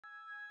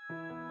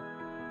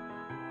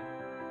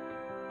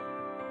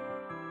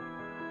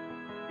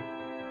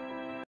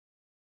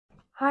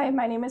Hi,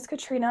 my name is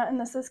Katrina and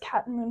this is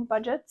Cat and Moon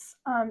Budgets.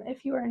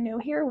 If you are new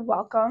here,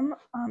 welcome.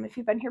 If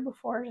you've been here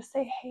before, just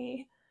say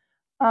hey.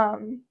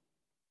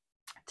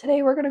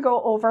 Today we're going to go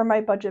over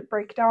my budget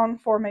breakdown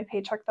for my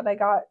paycheck that I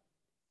got.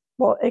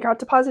 Well, it got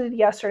deposited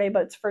yesterday,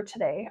 but it's for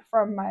today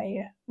from my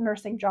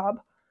nursing job.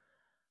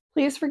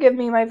 Please forgive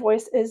me, my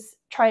voice is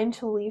trying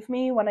to leave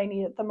me when I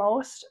need it the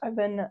most.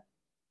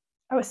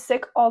 I was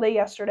sick all day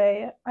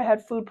yesterday. I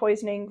had food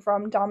poisoning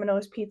from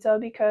Domino's Pizza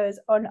because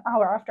an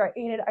hour after I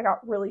ate it, I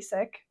got really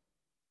sick.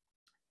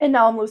 And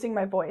now I'm losing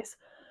my voice.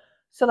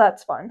 So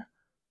that's fun.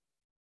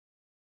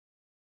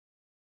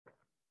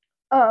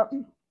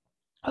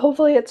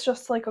 Hopefully it's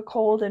just like a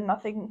cold and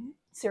nothing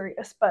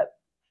serious, but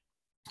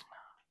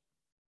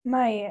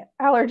my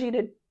allergy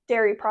to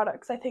dairy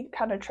products, I think,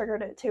 kind of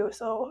triggered it too,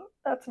 so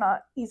that's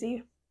not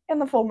easy in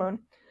the full moon.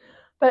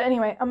 But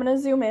anyway, I'm going to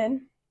zoom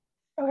in.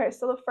 Okay,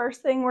 so the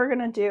first thing we're going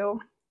to do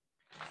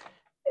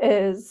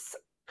is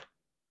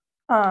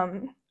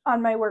on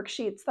my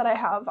worksheets that I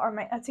have on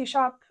my Etsy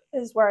shop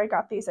is where I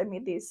got these. I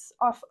made these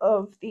off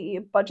of the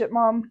Budget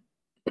Mom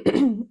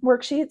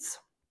worksheets.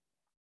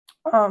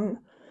 So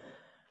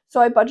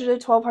I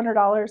budgeted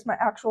 $1,200. My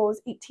actual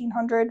was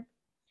 $1,800.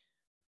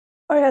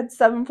 I had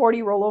 $740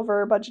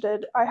 rollover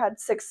budgeted. I had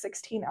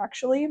 $616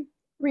 actually.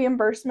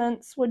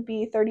 Reimbursements would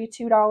be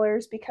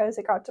 $32 because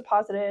it got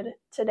deposited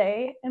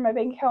today in my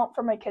bank account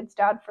from my kid's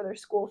dad for their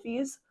school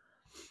fees.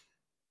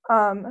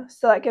 So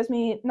that gives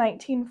me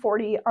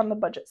 $1940 on the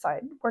budget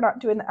side. We're not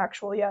doing the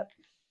actual yet.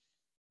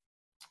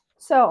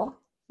 So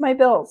my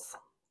bills.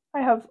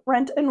 I have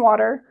rent and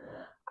water.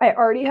 I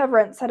already have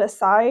rent set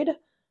aside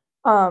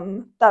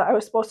that I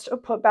was supposed to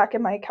put back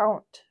in my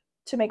account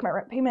to make my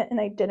rent payment,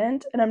 and I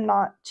didn't, and I'm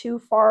not too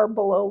far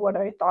below what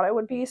I thought I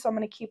would be, so I'm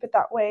going to keep it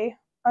that way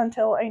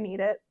until I need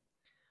it.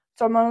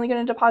 So I'm only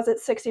going to deposit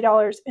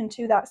 $60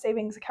 into that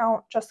savings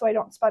account just so I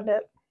don't spend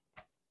it.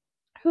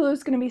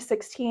 Hulu's going to be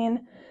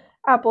 $16,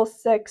 Apple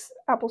 $6,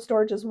 Apple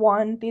storage is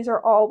 $1. These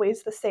are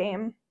always the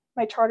same.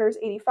 My charter is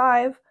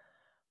 $85.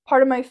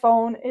 Part of my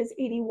phone is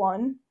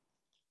 $81.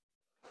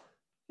 I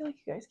feel like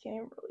you guys can't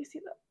even really see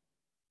that.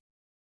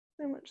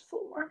 I'm just a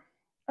little more.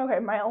 Okay,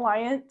 my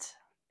Alliant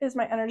is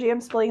my energy.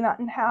 I'm splitting that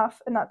in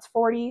half, and that's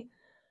 $40.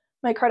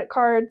 My credit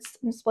cards,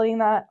 I'm splitting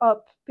that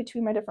up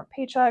between my different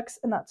paychecks,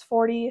 and that's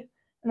 $40.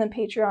 And then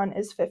Patreon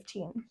is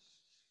 $15.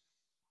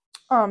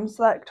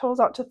 So that totals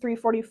out to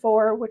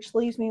 $344, which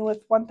leaves me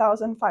with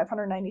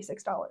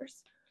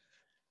 $1,596.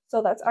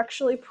 So that's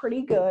actually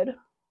pretty good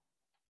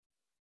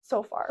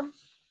so far.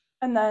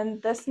 And then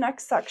this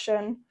next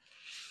section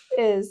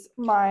is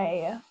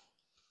my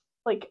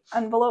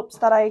envelopes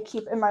that I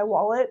keep in my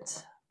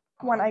wallet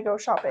when I go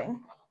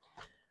shopping.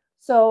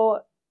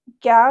 So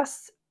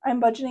gas, I'm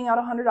budgeting out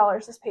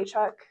 $100 this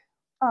paycheck.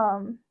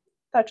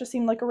 That just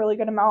seemed like a really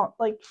good amount.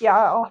 Yeah,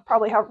 I'll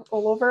probably have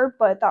rollover,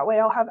 but that way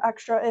I'll have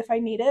extra if I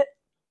need it.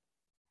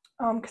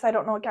 Because I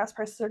don't know what gas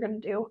prices are going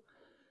to do.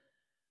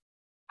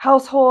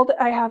 Household,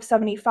 I have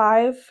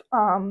 $75.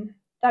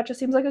 That just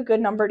seems like a good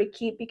number to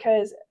keep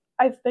because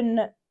I've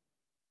been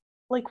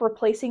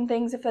replacing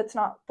things if it's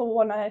not the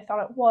one I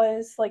thought it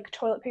was, like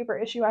toilet paper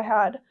issue I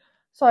had.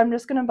 So I'm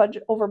just going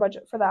to over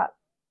budget for that.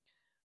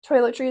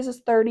 Toiletries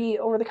is $30,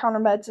 over-the-counter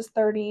meds is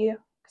 $30,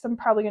 because I'm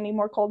probably going to need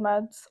more cold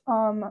meds.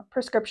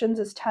 Prescriptions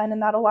is $10, and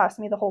that'll last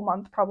me the whole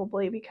month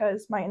probably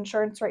because my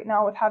insurance right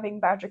now with having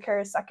Badger Care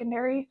is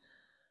secondary.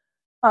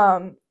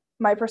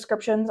 My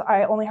prescriptions,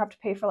 I only have to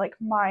pay for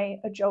my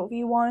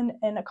Ajovy one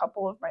and a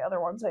couple of my other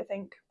ones, I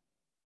think.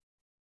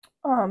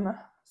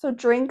 So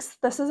drinks,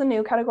 this is a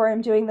new category I'm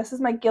doing. This is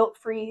my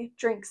guilt-free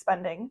drink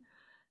spending,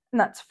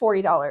 and that's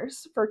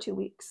 $40 for 2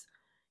 weeks.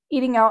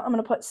 Eating out, I'm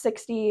going to put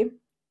 $60.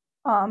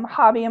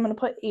 Hobby, I'm going to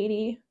put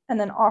 $80, and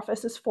then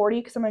office is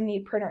 $40 because I'm going to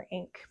need printer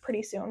ink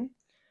pretty soon.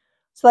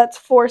 So that's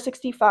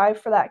 $465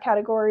 for that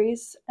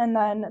categories, and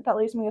then that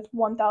leaves me with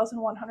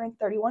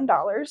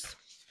 $1,131.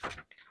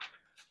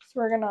 So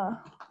we're going to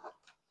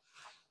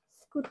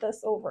scoot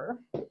this over.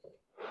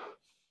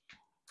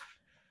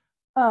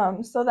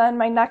 So then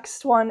my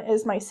next one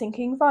is my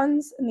sinking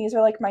funds, and these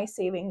are my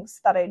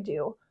savings that I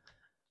do.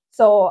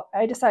 So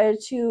I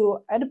decided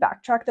I had to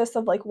backtrack this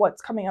of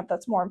what's coming up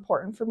that's more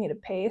important for me to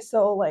pay.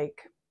 So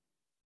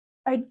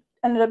I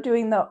ended up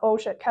doing the oh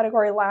shit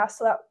category last,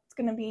 so that's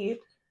going to be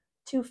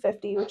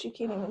 $250, which you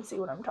can't even see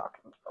what I'm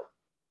talking about.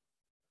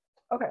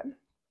 Okay.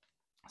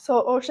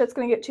 So oh shit's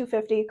going to get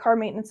 $250, car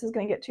maintenance is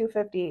going to get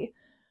 $250,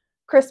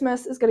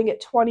 Christmas is going to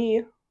get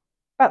 $20,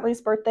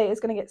 Bentley's birthday is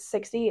going to get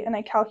 $60, and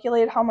I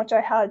calculated how much I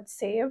had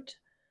saved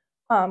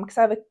because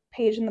I have a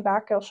page in the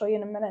back I'll show you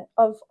in a minute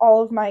of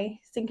all of my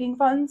sinking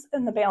funds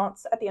and the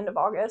balance at the end of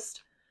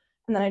August.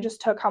 And then I just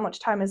took how much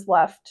time is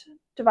left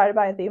divided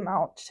by the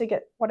amount to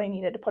get what I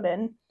needed to put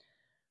in.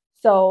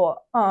 So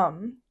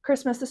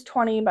Christmas is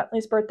 $20,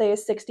 Bentley's birthday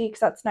is $60 because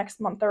that's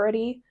next month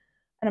already,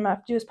 and I'm going to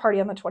have to do his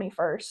party on the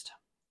 21st.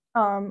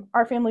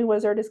 Our Family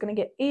Wizard is going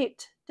to get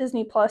 $8,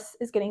 Disney Plus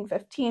is getting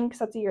 $15 because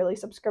that's a yearly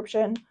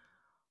subscription.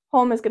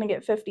 Home is going to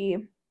get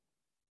 $50,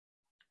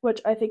 which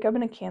I think I'm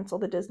going to cancel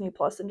the Disney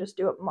Plus and just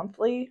do it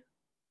monthly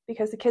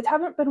because the kids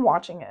haven't been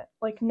watching it.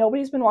 Like,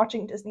 nobody's been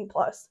watching Disney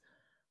Plus.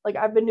 Like,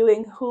 I've been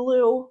doing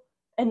Hulu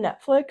and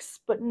Netflix,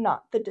 but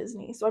not the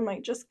Disney. So I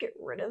might just get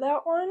rid of that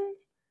one.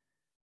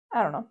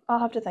 I don't know. I'll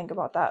have to think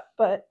about that.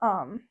 But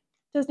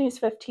Disney's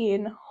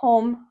 15.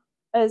 Home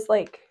is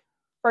like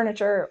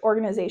furniture,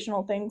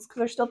 organizational things, because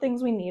there's still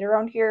things we need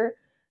around here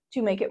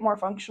to make it more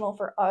functional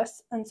for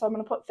us. And so I'm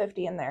going to put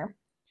 50 in there.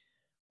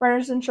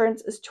 Renter's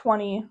insurance is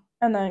 20.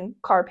 And then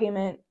car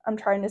payment, I'm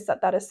trying to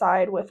set that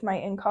aside with my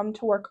income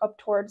to work up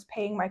towards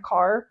paying my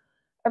car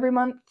every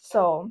month.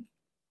 So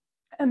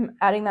I'm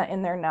adding that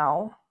in there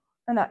now.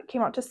 And that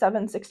came out to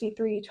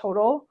 $763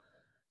 total.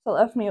 So it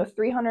left me with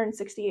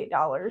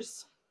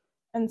 $368.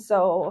 And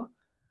so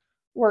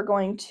we're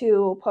going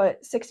to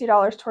put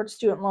 $60 towards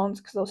student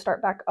loans because they'll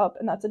start back up,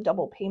 and that's a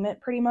double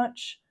payment pretty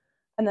much.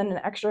 And then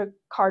an extra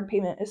card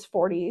payment is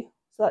 $40.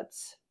 So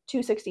that's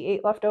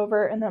 $268 left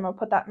over. And then I'm going to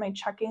put that in my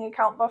checking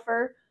account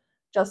buffer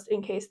just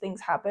in case things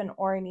happen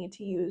or I need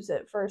to use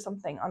it for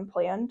something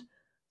unplanned.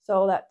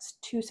 So that's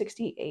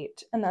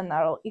 $268, and then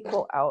that'll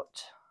equal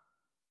out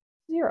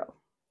 0.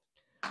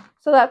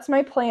 So that's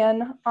my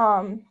plan.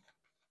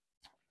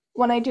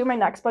 When I do my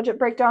next budget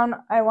breakdown,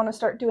 I want to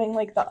start doing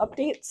like the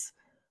updates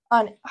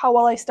on how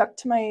well I stuck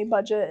to my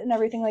budget and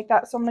everything like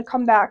that. So I'm going to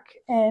come back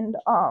and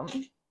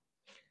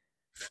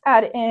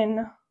add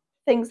in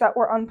things that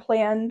were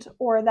unplanned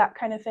or that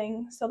kind of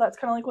thing. So that's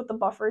kind of like what the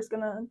buffer is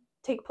going to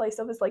take place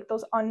of, is like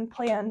those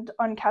unplanned,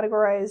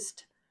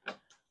 uncategorized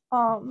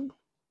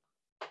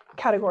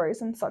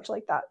categories and such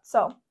like that.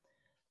 So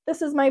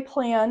this is my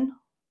plan.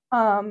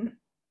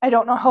 I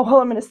don't know how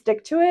well I'm going to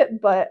stick to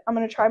it, but I'm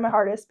going to try my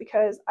hardest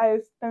because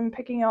I've been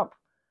picking up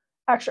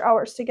extra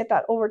hours to get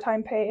that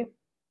overtime pay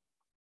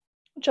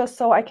just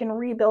so I can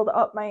rebuild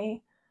up my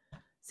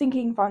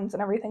sinking funds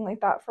and everything like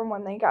that from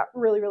when they got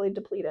really, really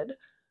depleted.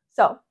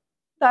 So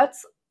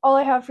that's all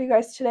I have for you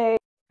guys today.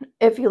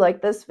 If you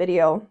like this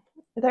video,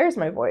 there's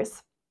my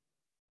voice.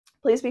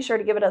 Please be sure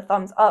to give it a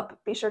thumbs up.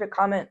 Be sure to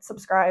comment,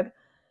 subscribe,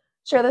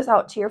 share this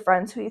out to your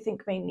friends who you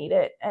think may need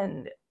it,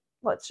 and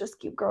let's just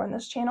keep growing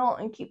this channel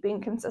and keep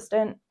being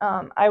consistent.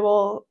 I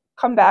will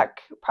come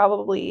back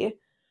probably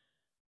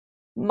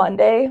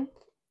Monday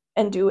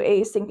and do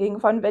a sinking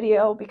fund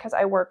video because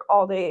I work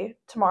all day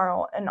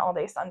tomorrow and all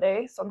day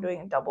Sunday. So I'm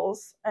doing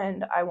doubles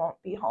and I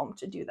won't be home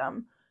to do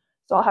them.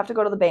 So I'll have to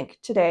go to the bank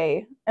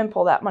today and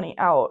pull that money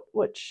out,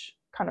 which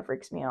kind of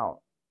freaks me out.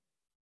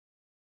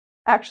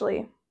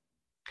 Actually,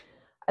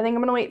 I think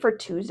I'm going to wait for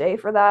Tuesday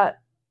for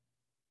that.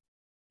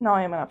 No,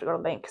 I am going to have to go to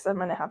the bank because I'm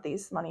going to have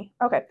these money.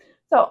 Okay,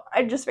 so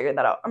I just figured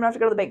that out. I'm going to have to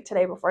go to the bank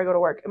today before I go to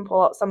work and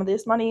pull out some of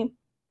this money.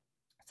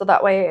 So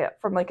that way,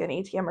 from like an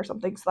ATM or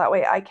something, so that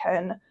way I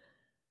can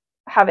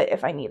have it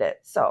if I need it.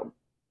 So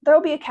there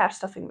will be a cash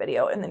stuffing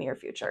video in the near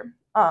future.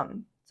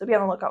 So be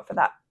on the lookout for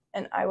that.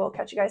 And I will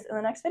catch you guys in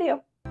the next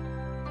video.